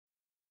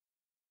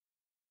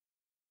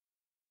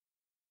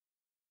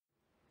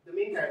The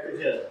main character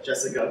here,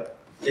 Jessica,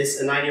 is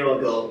a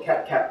 9-year-old girl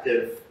kept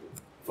captive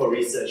for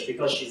research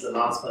because she's the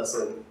last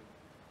person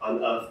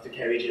on Earth to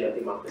carry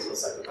genetic markers for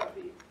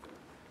psychopathy.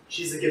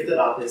 She's a gifted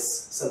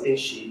artist, something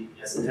she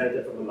has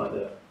inherited from her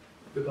mother,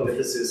 who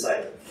committed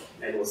suicide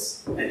and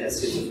has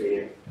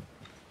schizophrenia.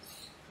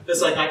 The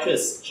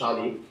psychiatrist,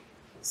 Charlie,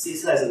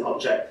 sees her as an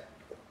object,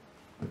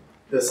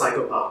 the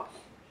psychopath,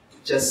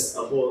 just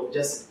a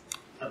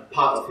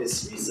part of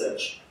his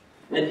research.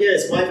 And here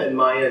his wife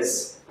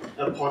admires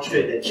a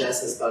portrait that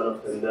Jess has done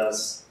of her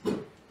nurse,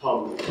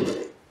 Tom.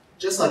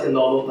 Just like a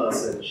normal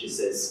person, she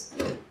says,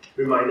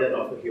 reminded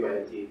of her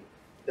humanity,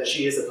 that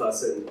she is a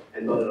person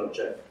and not an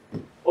object,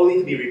 only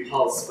to be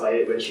repulsed by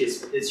it when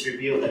it's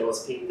revealed that it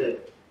was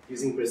painted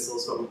using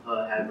bristles from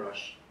her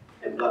hairbrush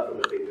and blood from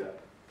her finger.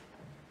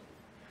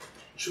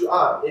 Through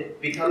art, it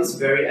becomes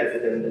very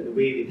evident that the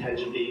way we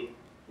tangibly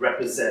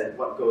represent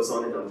what goes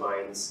on in our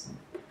minds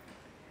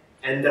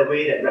and the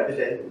way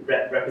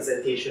that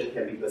representation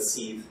can be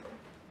perceived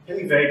can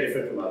be very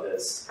different from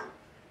others.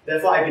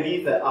 Therefore, I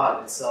believe that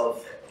art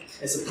itself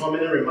is a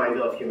prominent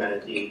reminder of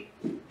humanity,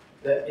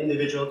 the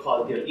individual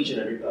quality of each and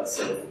every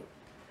person.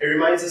 It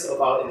reminds us of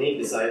our innate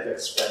desire to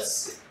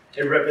express.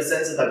 It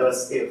represents a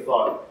diversity of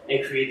thought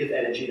and creative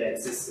energy that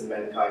exists in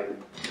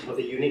mankind, of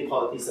the unique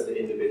qualities of the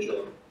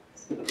individual,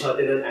 a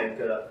pertinent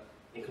anchor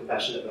in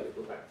compassionate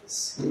medical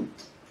practice.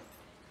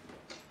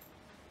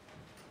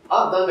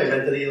 Art done by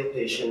mentally ill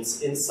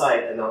patients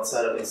inside and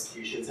outside of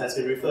institutions has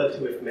been referred to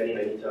with many,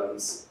 many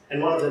terms,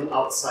 and one of them,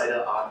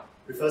 outsider art,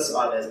 refers to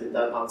art that has been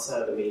done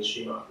outside of the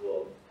mainstream art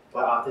world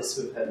by artists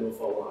who have had no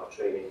formal art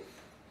training.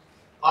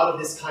 Art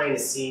of this kind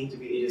is seen to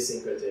be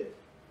idiosyncratic,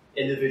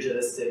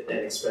 individualistic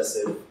and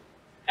expressive,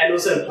 and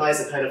also implies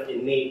a kind of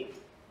innate,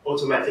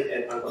 automatic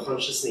and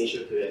unconscious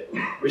nature to it,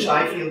 which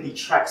I feel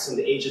detracts from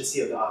the agency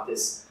of the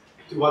artist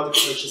to want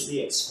to consciously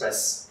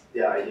express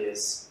their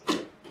ideas.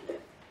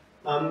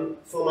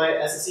 For my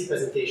SSC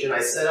presentation,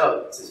 I set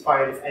out to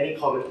find if any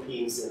common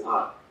themes in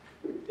art,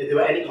 if there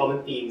were any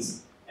common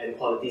themes and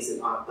qualities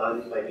in art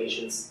done by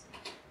patients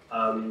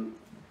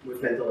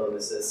with mental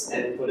illnesses.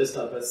 And for this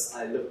purpose,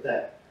 I looked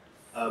at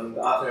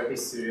the art therapy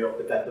studio of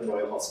the Bethlehem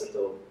Royal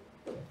Hospital,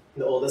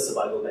 the oldest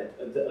surviving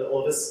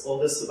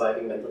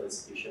mental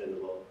institution in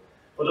the world.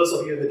 For those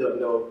of you who don't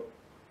know,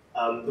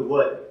 the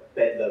word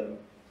Bedlam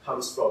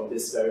comes from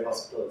this very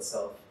hospital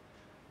itself.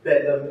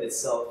 Bedlam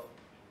itself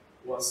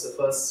was the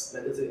first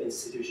mental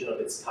institution of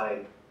its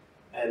kind,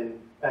 and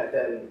back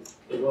then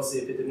it was the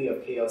epitome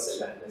of chaos and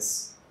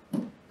madness,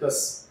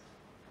 because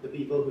the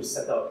people who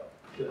set out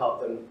to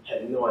help them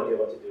had no idea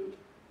what to do,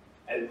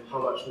 and how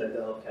much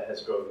mental health care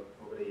has grown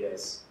over the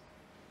years.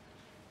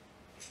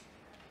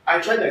 I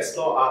tried to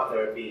explore art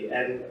therapy,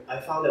 and I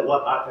found that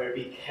what art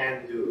therapy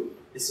can do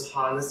is to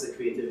harness the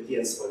creativity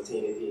and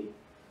spontaneity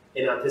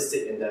in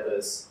artistic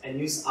endeavors and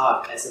use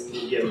art as a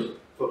medium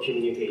for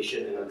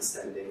communication and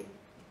understanding.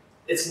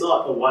 It's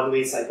not a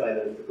one-way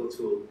psychoanalytical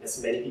tool, as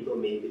many people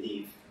may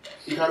believe.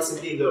 You can't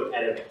simply look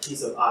at a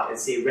piece of art and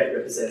say red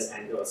represents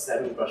anger or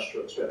stabbing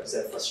brushstrokes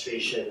represent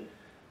frustration,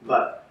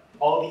 but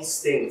all these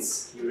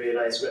things, you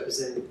realize,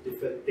 represent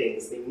different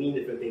things. They mean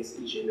different things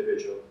to each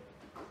individual.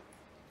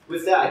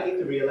 With that, I came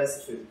to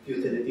realize the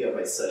futility of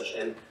my search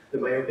and the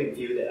myopic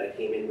view that I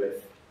came in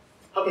with.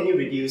 How can you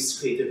reduce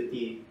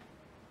creativity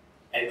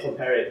and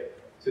compare it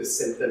to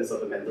symptoms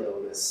of a mental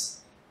illness?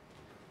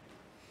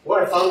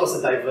 What I found was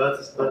a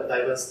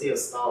diversity of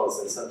styles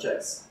and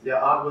subjects. Their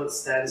artwork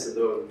stands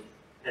alone,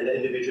 and the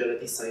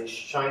individuality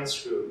shines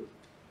through.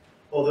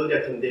 Although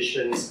their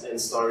conditions and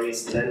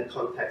stories lend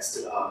context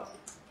to the art,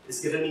 it's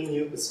given me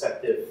new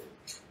perspective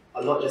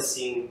on not just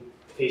seeing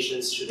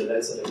patients through the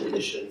lens of their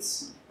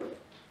conditions.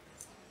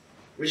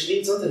 Which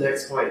leads on to the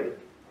next point,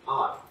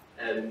 art,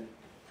 and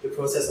the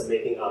process of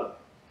making art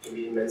can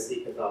be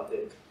immensely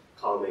cathartic,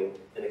 calming,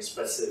 and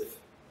expressive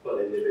for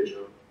the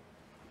individual.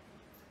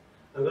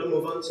 I'm going to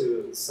move on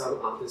to some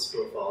artist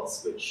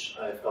profiles, which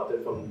I've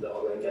gotten from the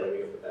online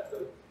gallery of the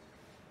Bethlehem.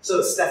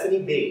 So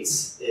Stephanie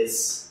Bates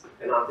is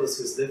an artist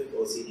who's lived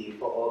with OCD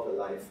for all her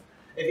life.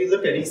 If you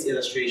look at these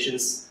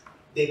illustrations,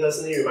 they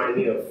personally remind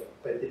me of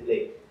Quentin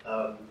Blake,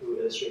 who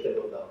illustrated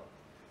Nobel.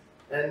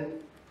 And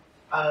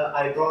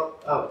I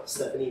brought up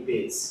Stephanie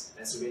Bates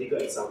as a really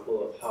good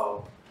example of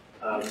how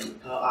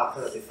her art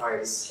kind of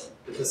defines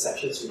the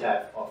perceptions we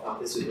have of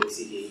artists with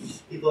OCD.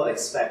 People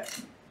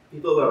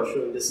who are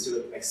showing this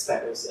to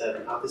expect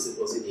artists with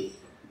OCD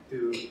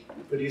to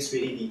produce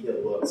really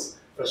detailed works,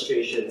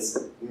 frustrations,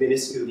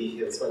 minuscule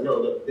details, but no,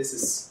 look, this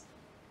is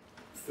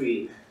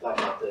free,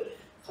 light-hearted,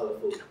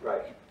 colourful,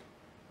 bright,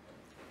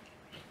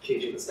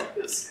 changing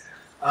perspectives.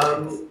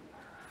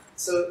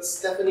 So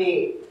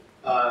Stephanie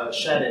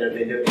shared in a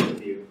video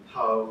interview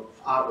how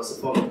art was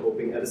a form of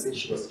coping ever since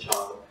she was a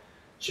child.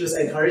 She was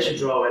encouraged to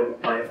draw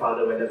by her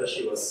father whenever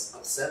she was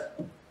upset,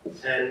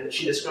 and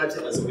she describes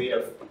it as a way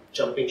of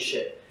jumping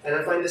ship. And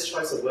I find this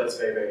choice of words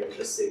very, very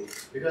interesting,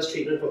 because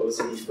treatment for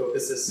OCD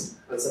focuses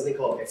on something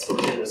called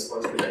exposure and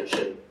response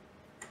prevention.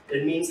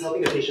 It means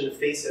helping a patient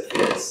face their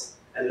fears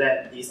and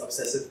let these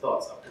obsessive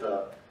thoughts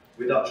occur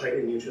without trying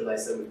to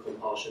neutralize them with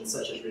compulsion,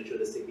 such as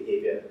ritualistic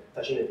behavior,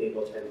 touching the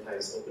table 10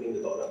 times, opening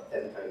the door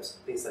 10 times,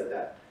 things like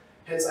that.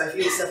 Hence, I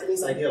feel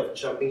Stephanie's idea of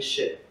jumping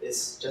ship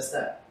is just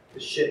that. The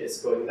ship is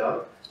going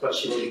down, but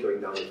she won't be going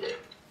down with it.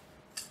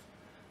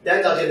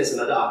 Dan Duggan is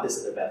another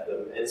artist at the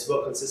Bedlam, and his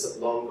work consists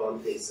of long gone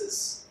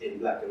faces in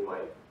black and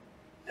white.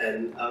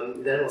 And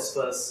Dan was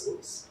first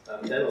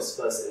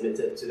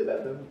admitted to the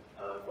Bedlam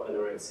for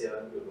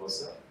anorexia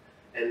nervosa,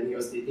 and he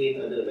was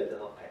detained under the Mental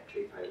Health Act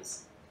 3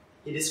 times.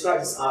 He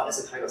describes his art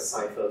as a kind of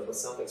cipher for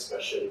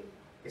self-expression,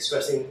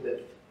 expressing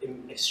the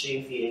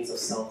extreme feelings of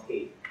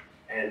self-hate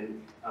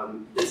and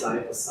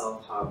desire for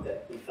self-harm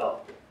that he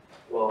felt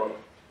while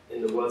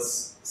in the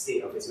worst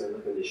state of his mental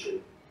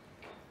condition.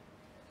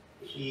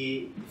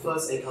 He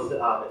first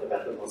encountered art at the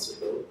Bedlam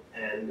Hospital,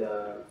 and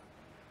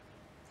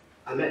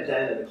I met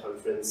Dan at the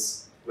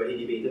conference where he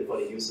debated for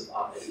the use of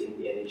art in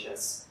the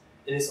NHS.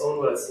 In his own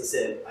words, he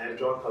said, "I have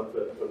drawn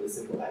comfort from the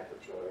simple act of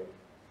drawing."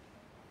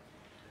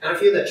 And I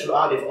feel that through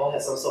art, they've all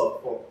had some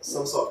sort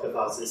of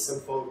catharsis, some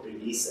form of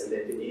release, and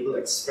they've been able to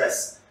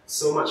express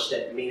so much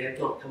that may have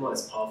not come out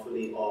as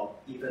powerfully or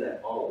even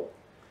at all.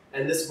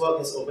 And this work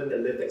has opened their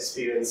lived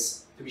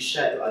experience to be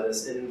shared to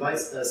others and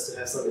invites us to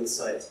have some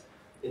insight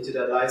into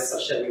their lives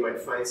such that we might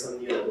find some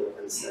new level of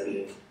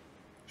understanding.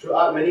 Through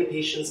art, many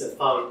patients have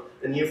found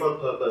a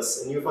newfound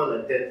purpose, a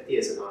newfound identity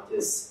as an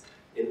artist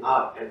in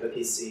art,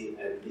 advocacy,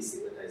 and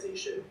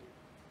destigmatization.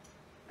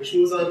 Which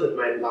moves on to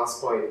my last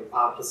point,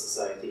 art for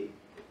society.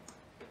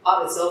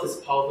 Art itself is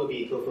a powerful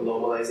vehicle for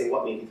normalizing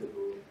what may be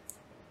taboo.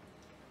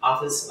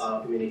 Artists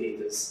are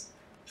communicators.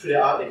 Through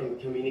their art, they can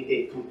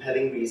communicate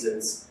compelling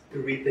reasons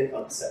to rethink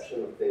our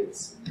perception of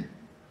things.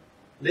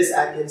 Liz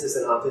Atkins is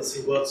an artist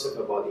who works with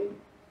her body.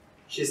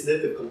 She's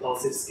lived with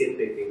compulsive skin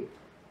picking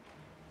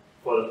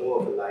for the whole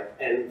of her life,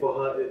 and for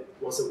her, it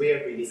was a way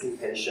of releasing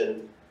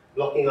tension,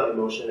 blocking out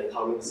emotion, and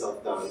calming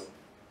herself down,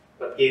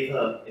 but gave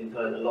her, in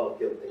turn, a lot of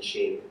guilt and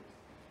shame.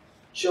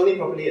 She only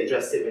properly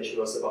addressed it when she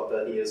was about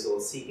 30 years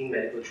old, seeking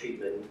medical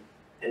treatment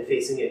and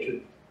facing it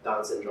through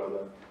dance and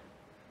drama.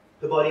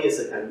 Her body is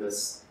a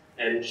canvas,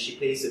 and she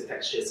plays with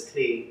textures,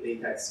 clay,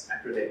 latex,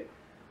 acrylic,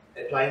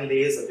 applying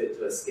layers of it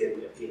to her skin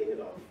and peeling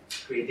it off,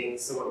 creating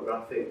somewhat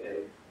graphic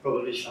and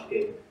probably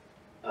shocking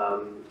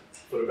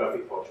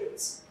photographic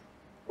portraits.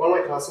 One of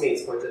my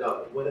classmates pointed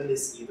out, wouldn't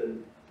this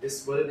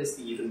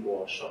be even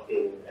more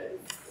shocking and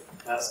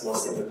perhaps more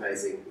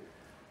stigmatizing?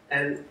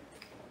 And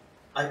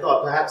I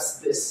thought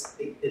perhaps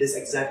it is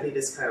exactly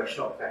this kind of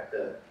shock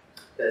factor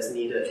that is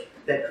needed,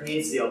 that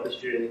creates the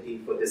opportunity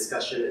for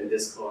discussion and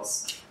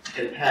discourse,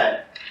 and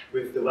paired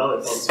with the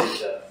well-informed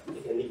speaker,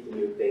 it can lead to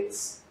new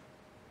things.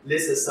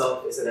 Liz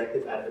herself is an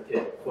active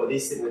advocate for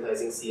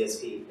destigmatizing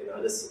CSP and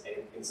other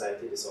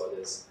anxiety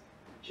disorders.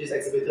 She's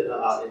exhibited her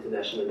art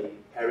internationally,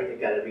 pairing her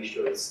gallery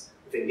shows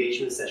with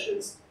engagement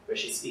sessions where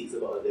she speaks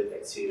about her lived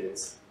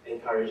experience,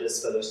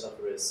 encourages fellow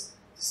sufferers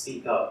to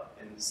speak out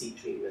and seek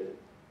treatment.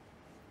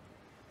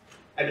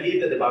 I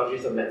believe that the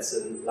boundaries of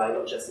medicine lie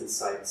not just in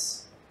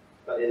science,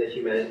 but in the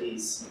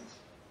humanities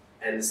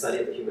and the study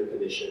of the human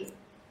condition.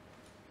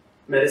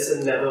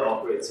 Medicine never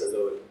operates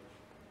alone,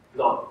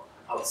 not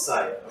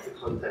outside of the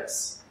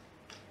context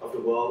of the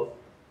world,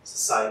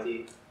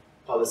 society,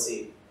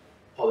 policy,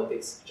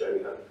 politics,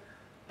 Jeremy Hunt,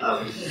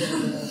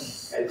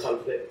 and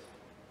conflict.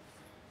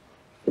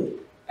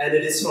 And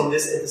it is from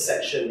this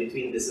intersection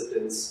between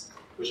disciplines,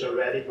 which are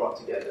rarely brought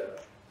together,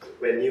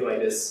 where new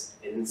ideas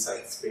and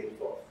insights spring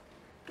forth.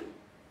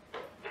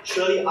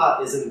 Surely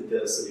art isn't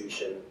the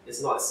solution.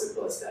 It's not as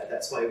simple as that.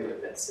 That's why we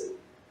have medicine.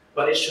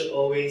 But it should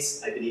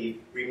always, I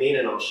believe, remain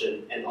an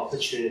option, an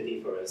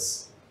opportunity for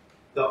us,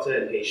 doctor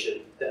and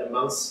patient, that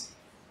amongst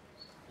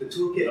the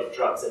toolkit of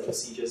drugs and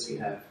procedures we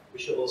have, we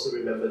should also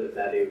remember the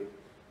value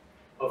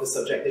of the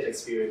subjective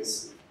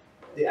experience,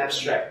 the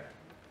abstract,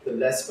 the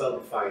less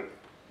well-defined,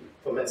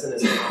 for medicine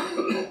as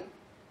well.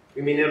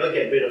 We may never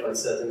get rid of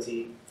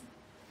uncertainty,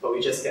 but we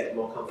just get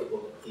more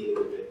comfortable dealing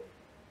with it.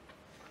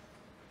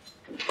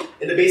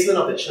 In the basement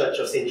of the Church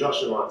of St.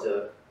 George the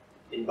Martyr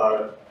in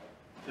Borough,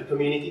 a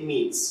community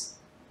meets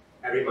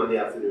every Monday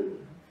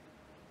afternoon.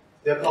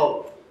 They're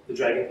called the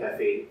Dragon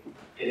Cafe,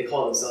 and they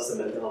call themselves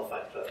the Mental Health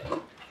Fight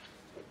Club.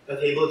 A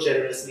table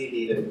generously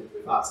laden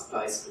with art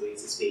supplies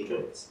awaits its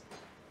patrons.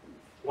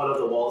 One of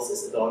the walls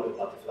is adorned with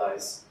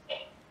butterflies,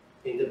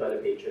 painted by the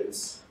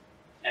patrons,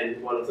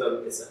 and one of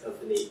them is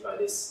accompanied by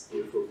this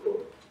beautiful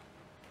quote: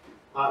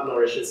 "Art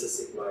nourishes the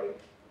sick mind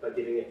by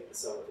giving it a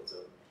soul of its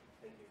own."